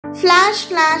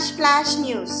Flash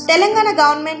news. Telangana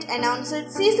Government announced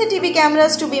CCTV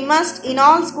cameras to be must in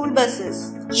all school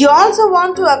buses. You also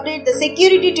want to update the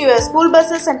security to your school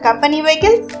buses and company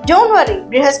vehicles? Don't worry,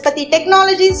 Brihaspathi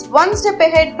Technologies one step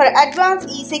ahead for advanced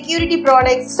e-security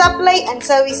products, supply and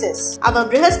services. Our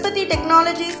Brihaspathi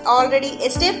Technologies already a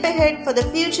step ahead for the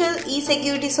future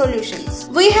e-security solutions.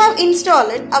 We have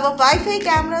installed our Wi-Fi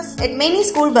cameras at many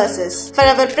school buses for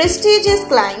our prestigious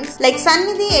clients like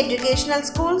Sannidhi Educational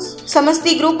Schools,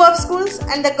 Samasti Group of Schools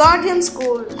and the Guardian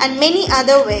School and many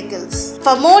other vehicles.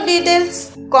 For more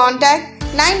details, contact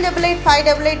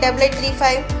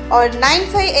 9885888835 or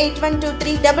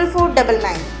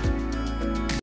 9581234499.